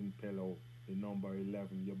the twin pillow, the number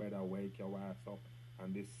 11. You better wake your ass up.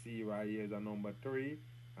 And this C right here is a number 3,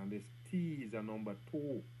 and this T is a number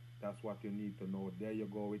 2. That's what you need to know. There you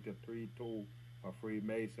go with your 3-2 for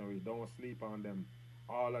Freemasonry. Don't sleep on them.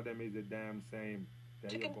 All of them is the damn same. There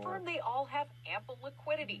to confirm they all have ample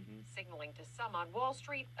liquidity, signaling to some on Wall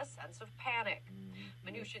Street a sense of panic.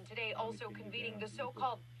 Mnuchin today also convening the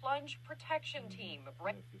so-called plunge protection team.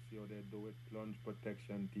 Yes, you see how they do it? Plunge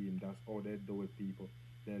protection team. That's how they do it, people.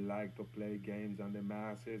 They like to play games on the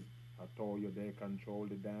masses. I told you they control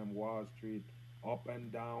the damn Wall Street. Up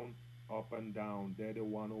and down, up and down. They're the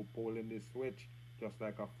one who pulling the switch. Just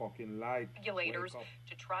like a fucking light. Regulators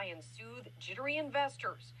to try and soothe jittery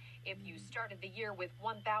investors. If you started the year with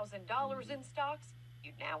 $1,000 in stocks,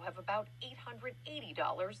 you'd now have about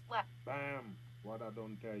 $880 left. Bam! What I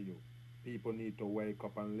don't tell you. People need to wake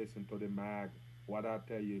up and listen to the mag. What I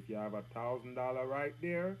tell you, if you have $1,000 right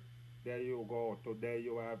there, there you go. Today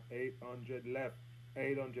you have $800 left.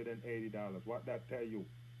 $880. What that tell you?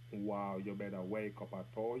 Wow, you better wake up. I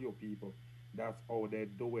told you, people. That's how they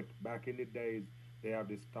do it. Back in the days, they have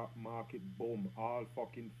the stock market boom, all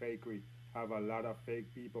fucking fakery. Have a lot of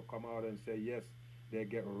fake people come out and say, yes, they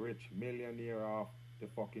get rich, millionaire off the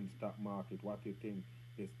fucking stock market. What you think?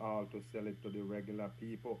 It's all to sell it to the regular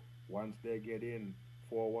people. Once they get in,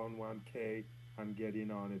 411k and get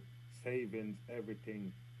in on it, savings,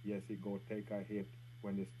 everything. Yes, it go take a hit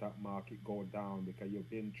when the stock market go down because you've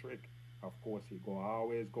been tricked. Of course, it go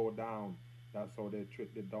always go down. That's how they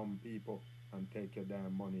trick the dumb people and take your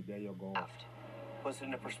damn money. There you go.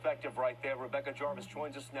 Listen to perspective right there. Rebecca Jarvis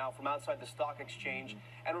joins us now from outside the stock exchange.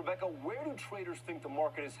 And Rebecca, where do traders think the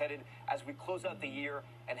market is headed as we close out the year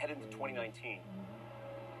and head into 2019?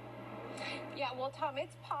 Yeah, well, Tom,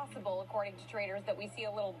 it's possible, according to traders, that we see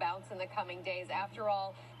a little bounce in the coming days. After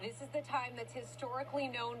all, this is the time that's historically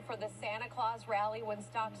known for the Santa Claus rally when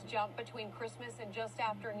stocks jump between Christmas and just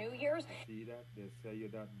after New Year's. See that? They say you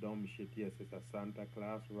that dumb shit. Yes, it's a Santa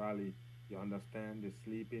Claus rally. You understand? The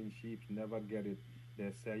sleeping sheep never get it.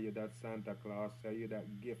 They say you that Santa Claus, say you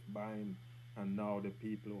that gift buying, and now the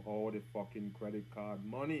people who hold the fucking credit card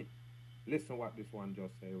money. Listen what this one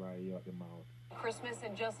just say right here at the mouth. Christmas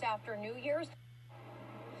and just after New Year's.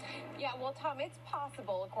 Yeah, well, Tom, it's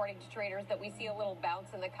possible, according to traders, that we see a little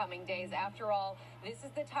bounce in the coming days. After all, this is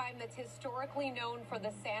the time that's historically known for the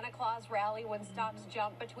Santa Claus rally when stocks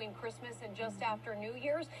jump between Christmas and just after New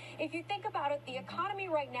Year's. If you think about it, the economy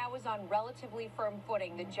right now is on relatively firm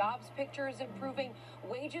footing. The jobs picture is improving,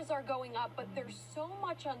 wages are going up, but there's so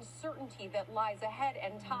much uncertainty that lies ahead.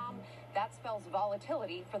 And, Tom, that spells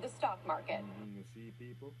volatility for the stock market. You see,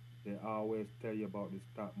 people, they always tell you about the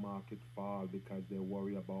stock market fall because they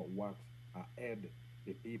worry about what's ahead.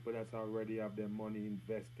 The people that already have their money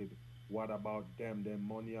invested, what about them? Their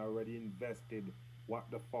money already invested. What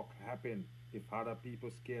the fuck happened? If other people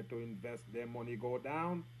scared to invest, their money go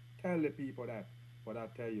down, tell the people that. But I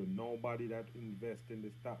tell you, nobody that invests in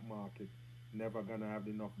the stock market never gonna have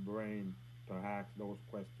enough brain to ask those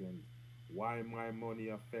questions. Why my money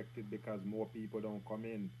affected? Because more people don't come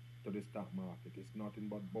in to the stock market. It's nothing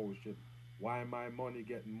but bullshit. Why my money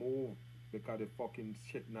get moved? Because the fucking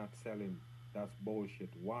shit not selling. That's bullshit.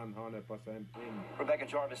 100% in. Rebecca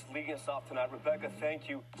Jarvis leading us off tonight. Rebecca, thank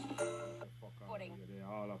you. They're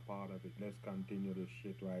all a part of it. Let's continue this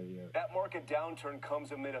shit right here. That market downturn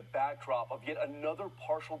comes amid a backdrop of yet another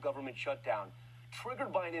partial government shutdown,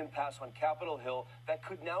 triggered by an impasse on Capitol Hill that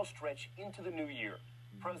could now stretch into the new year.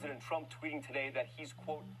 President Trump tweeting today that he's,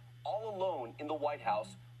 quote, all alone in the White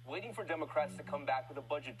House, waiting for Democrats to come back with a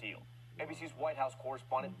budget deal. ABC's White House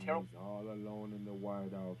correspondent Terrell. He's all alone in the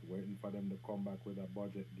White House, waiting for them to come back with a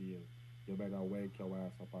budget deal. You better wake your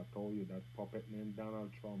ass up. I told you that puppet named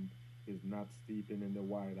Donald Trump is not sleeping in the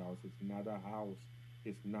White House. It's not a house.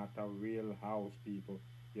 It's not a real house, people.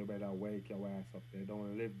 You better wake your ass up. They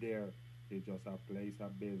don't live there. It's just a place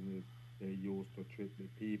of business they use to trick the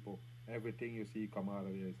people. Everything you see come out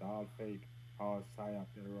of there is all fake, all psyop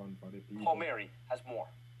they run for the people. Paul Mary has more.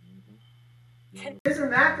 Isn't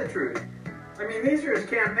that the truth? I mean, these are his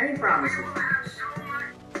campaign promises.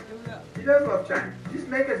 He does love China. Just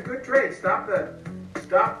make us good trade. Stop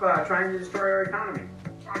trying to destroy our economy.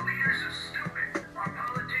 Our leaders are stupid. Our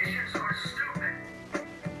politicians are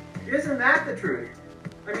stupid. Isn't that the truth?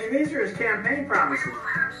 I mean, these are his campaign promises. We will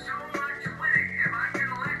have so much winning. If I get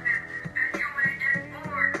elected, then you may get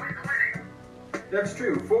bored with winning. That's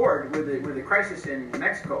true. Ford, with the crisis in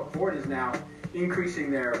Mexico, Ford is now increasing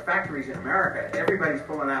their factories in America. Everybody's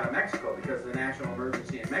pulling out of Mexico because of the national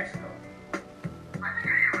emergency in Mexico. I think I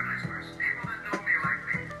am a nice person. People that know me like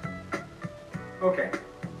me. Okay.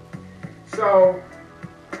 So,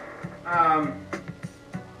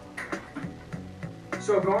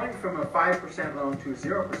 going from a 5% loan to a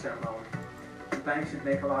 0% loan, the banks would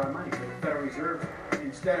make a lot of money. But the Federal Reserve,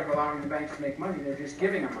 instead of allowing the banks to make money, they're just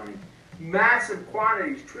giving them money. Massive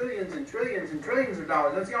quantities, trillions and trillions and trillions of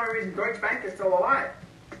dollars. That's the only reason Deutsche Bank is still alive.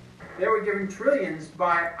 They were given trillions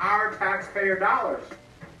by our taxpayer dollars.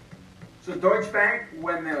 So Deutsche Bank,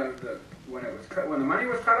 when the money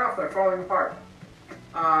was cut off, they're falling apart.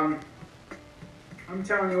 I'm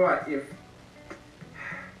telling you what, if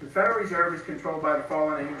the Federal Reserve is controlled by the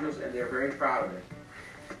fallen angels, and they're very proud of it.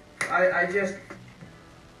 I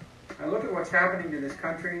look at what's happening to this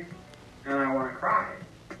country, and I want to cry.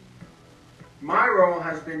 My role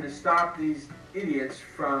has been to stop these idiots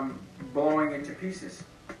from blowing into pieces.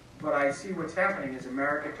 But I see what's happening as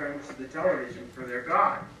America turns to the television for their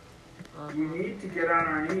God. We need to get on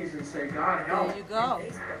our knees and say, God, help. There you go.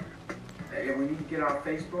 We need to get off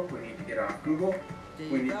Facebook. We need to get off Google. There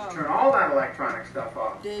We you need go. to turn all that electronic stuff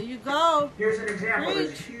off. There you go. Here's an example.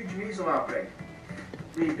 There's a huge measles outbreak.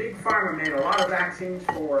 The big pharma made a lot of vaccines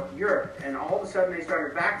for Europe, and all of a sudden they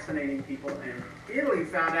started vaccinating people, and Italy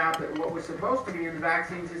found out that what was supposed to be in the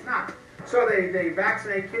vaccines is not. So they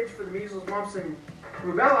vaccinate kids for the measles, mumps, and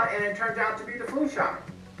rubella, and it turns out to be the flu shot.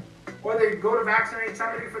 Or they go to vaccinate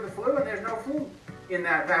somebody for the flu, and there's no flu in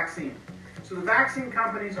that vaccine. So the vaccine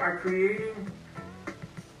companies are creating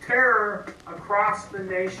terror across the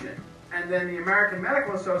nation. And then the American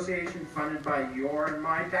Medical Association, funded by your and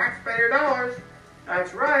my taxpayer dollars,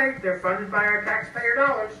 that's right, they're funded by our taxpayer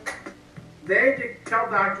dollars. They tell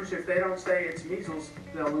doctors if they don't say it's measles,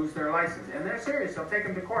 they'll lose their license. And they're serious. They'll take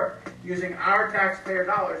them to court using our taxpayer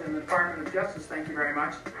dollars. And the Department of Justice, thank you very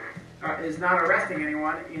much, is not arresting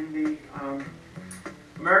anyone in the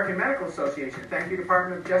American Medical Association. Thank you,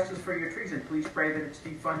 Department of Justice, for your treason. Please pray that it's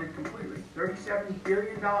defunded completely. $37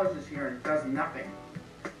 billion this year, and it does nothing.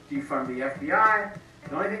 Defund the FBI.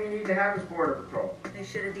 The only thing you need to have is Border Patrol. They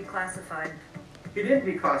should have declassified. He didn't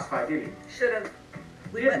declassify, did he? Should have.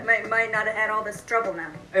 We might not have had all this trouble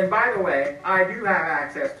now. And by the way, I do have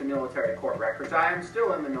access to military court records. I am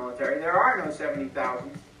still in the military. There are no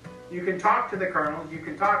 70,000. You can talk to the colonels, you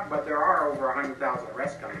can talk, but there are over 100,000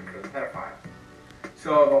 arrests coming for the pedophiles.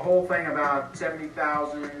 So the whole thing about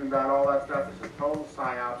 70,000, about all that stuff is a total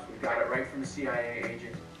psyops. We got it right from the CIA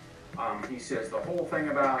agent. He says the whole thing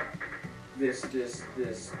about this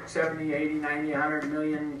 70, 80, 90, 100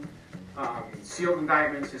 million sealed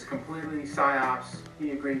indictments is completely psyops.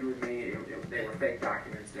 He agreed with me. They were fake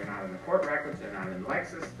documents. They're not in the court records. They're not in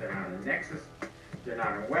Lexis. They're not in Nexus. They're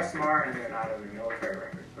not in Westmar, and they're not in the military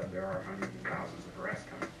records, but there are hundreds and thousands of arrests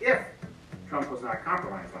coming if Trump was not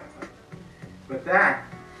compromised last night. But that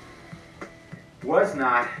was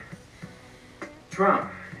not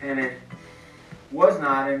Trump, and it was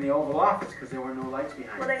not in the Oval Office because there were no lights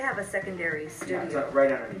behind Well, it. they have a secondary studio. Yeah, it's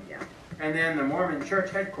right underneath. Yeah. And then the Mormon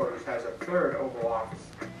Church headquarters has a third Oval Office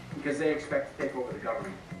because they expect to take over the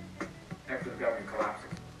government after the government collapses.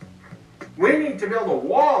 We need to build a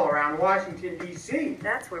wall around Washington, D.C.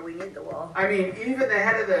 That's where we need the wall. I mean, even the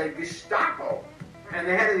head of the Gestapo and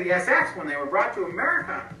the head of the SS, when they were brought to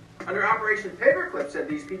America under Operation Paperclip, said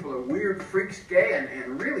these people are weird, freaks, gay,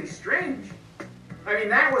 and really strange. I mean,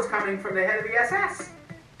 that was coming from the head of the SS.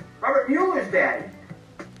 Robert Mueller's daddy.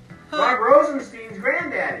 Bob Rosenstein's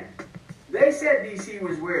granddaddy. They said D.C.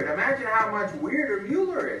 was weird. Imagine how much weirder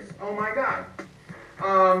Mueller is. Oh, my God.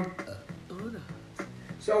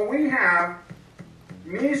 So we have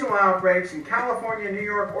measles outbreaks in California, New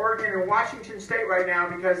York, Oregon, and Washington State right now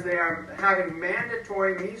because they are having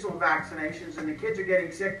mandatory measles vaccinations and the kids are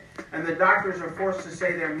getting sick and the doctors are forced to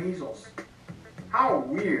say they're measles. How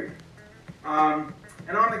weird.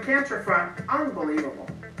 And on the cancer front, unbelievable.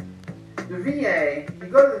 The VA,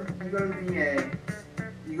 you go to the VA,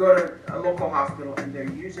 you go to a local hospital and they're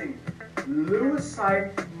using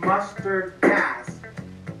Lewisite mustard gas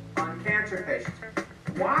on cancer patients.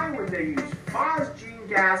 Why would they use phosgene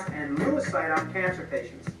gas and Lewisite on cancer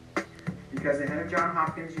patients? Because the head of Johns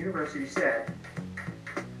Hopkins University said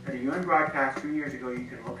at a UN broadcast 2 years ago, you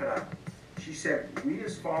can look it up. She said, we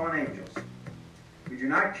as fallen angels, we do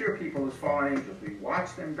not cure people as fallen angels. We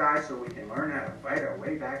watch them die so we can learn how to fight our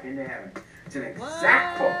way back into heaven. It's an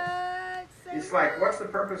exact quote. It's like, what's the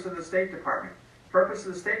purpose of the State Department? The purpose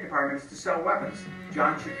of the State Department is to sell weapons.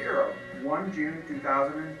 John Shapiro, 1 June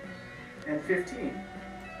 2015.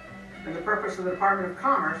 And the purpose of the Department of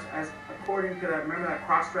Commerce, as according to that, remember that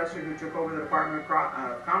cross-dresser who took over the Department of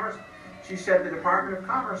Commerce? She said the Department of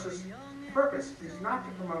Commerce's purpose is not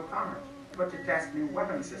to promote commerce, but to test new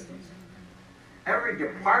weapon systems. Every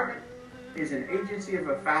department is an agency of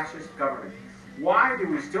a fascist government. Why do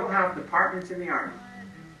we still have departments in the Army?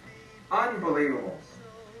 Unbelievable.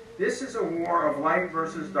 This is a war of light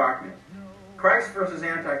versus darkness. Christ versus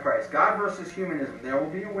Antichrist. God versus humanism. There will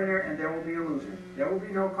be a winner and there will be a loser. There will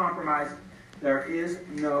be no compromise. There is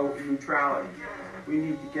no neutrality. We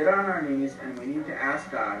need to get on our knees and we need to ask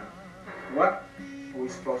God, what are we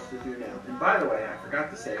supposed to do now? And by the way, I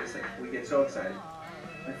forgot to say this, like, we get so excited.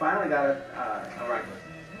 I finally got a rifle.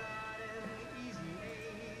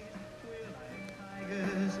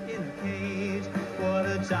 In a cage, what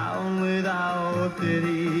a town without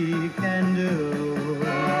pity can do.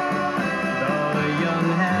 Though the young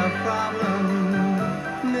have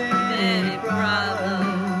problems, many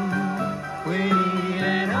problems, we need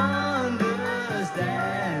an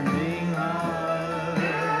understanding heart.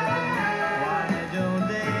 Why don't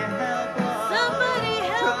they help us? Somebody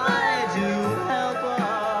help us! Try to help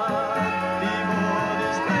us before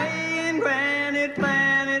this praying granite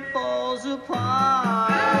planet falls apart.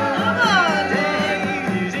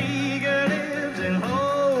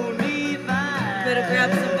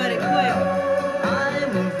 Grab somebody quick.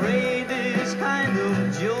 I'm afraid this kind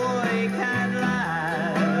of joy can't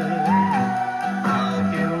last. How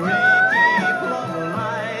can we keep love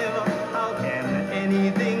alive? How can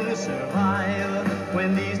anything survive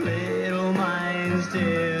when these little minds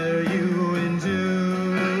tear you in two?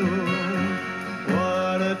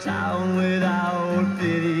 What a town without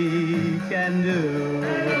pity can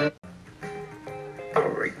do. I'll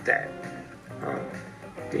rate that.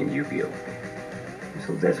 Then you be okay.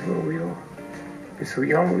 So that's where we are. And so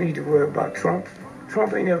y'all don't need to worry about Trump.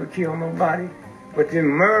 Trump ain't never killed nobody. But the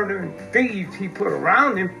murder and thieves he put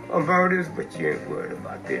around him are murderers, but you ain't worried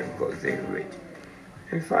about them because they're rich.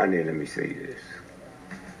 And finally, let me say this.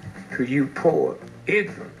 To you poor,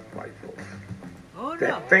 ignorant white folks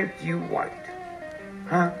that think you white.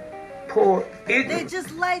 Huh? Poor, ignorant. They just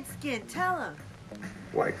light-skinned. Tell them.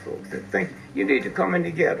 White folks that think you need to come in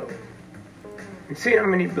the ghetto. And see how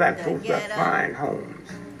many black folks got fine homes,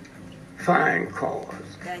 fine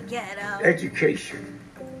cars, education,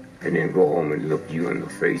 and then go home and look you in the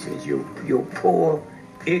face and your poor,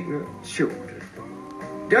 ignorant children.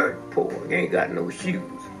 Dirt poor, you ain't got no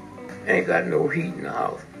shoes, ain't got no heat in the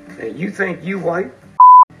house. And you think you white?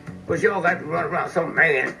 But y'all got to run around some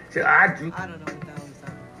man say, I do. I don't know what that was.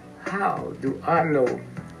 How do I know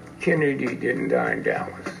Kennedy didn't die in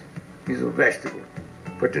Dallas? He's a vegetable.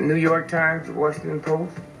 But the New York Times, the Washington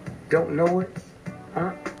Post, don't know it?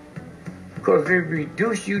 Huh? Because they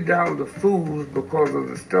reduce you down to fools because of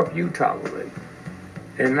the stuff you tolerate.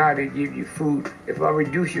 And now they give you food. If I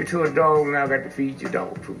reduce you to a dog, now I got to feed you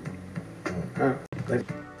dog food. Huh?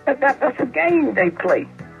 That's a game they play.